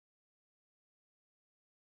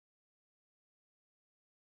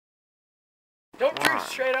Don't drink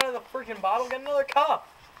straight out of the freaking bottle. Get another cup.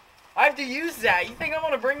 I have to use that. You think I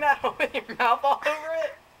want to bring that home with your mouth all over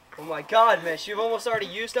it? Oh my God, miss. You've almost already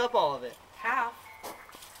used up all of it. Half.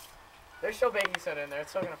 There's still baking soda in there. It's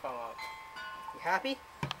still going to foam up. You happy?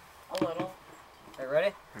 A little. Are you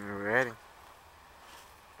ready? I'm ready.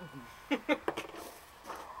 Drink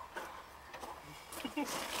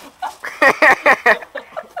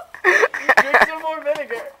some more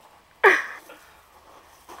vinegar.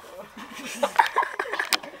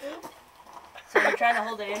 So you're trying to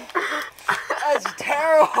hold it in? That's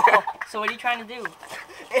terrible. So what are you trying to do?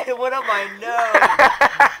 It went up my nose.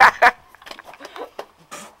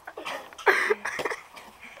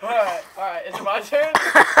 Alright, is it my turn?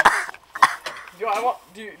 Do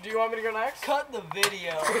you want me to go next? Cut the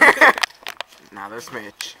video. Now there's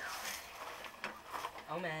Mitch.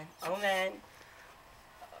 Oh man, oh man.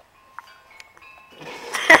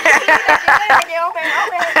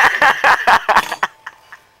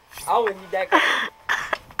 I wouldn't need that.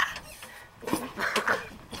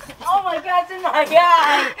 Oh my God, it's in my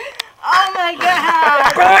eye! Oh my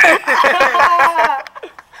God!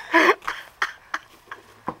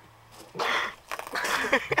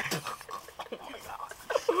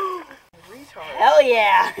 Hell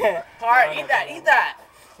yeah! Alright, eat that.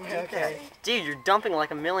 Okay. Dude, you're dumping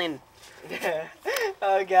like a million.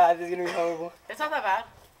 Oh God, this is gonna be horrible. It's not that bad.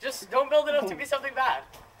 Just don't build it up to be something bad.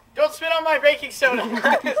 Don't spit on my baking soda.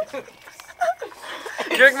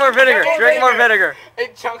 Drink more vinegar. Drink more vinegar.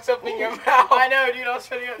 It chunks up in your mouth. I know, dude. I was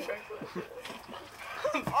spitting out chunks.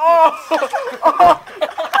 Oh!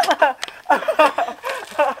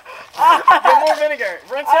 Get more vinegar.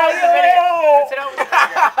 Rinse it out with the vinegar. Rinse it out with the vinegar.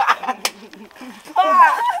 Oh my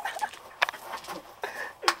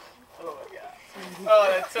God. Oh,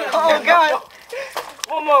 that's so. Oh God.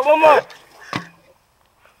 One more.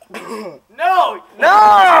 No!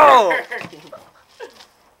 No!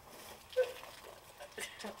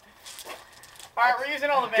 Alright, we're using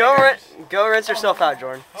all the vinegar. Go rinse yourself out,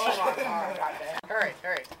 Jordan. Oh my God. Hurry.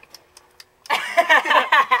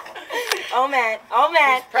 Oh man, oh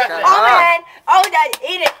man, Press oh it. man, oh Dad,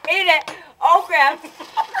 eat it, oh crap.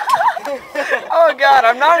 Oh God,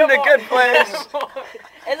 I'm not in a good place.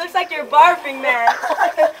 It looks like you're barfing, man.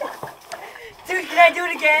 Dude, can I do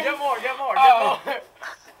it again? Get more.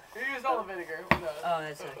 You used all the vinegar. Who knows? Oh,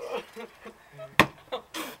 that sucks.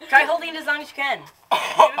 Try holding it as long as you can. He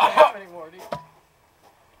doesn't have any more, dude.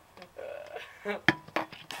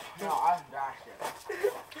 No, I'm dashed it.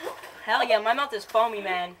 Hell yeah, my mouth is foamy,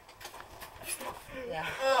 man. Yeah.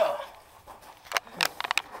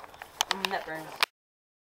 That burns.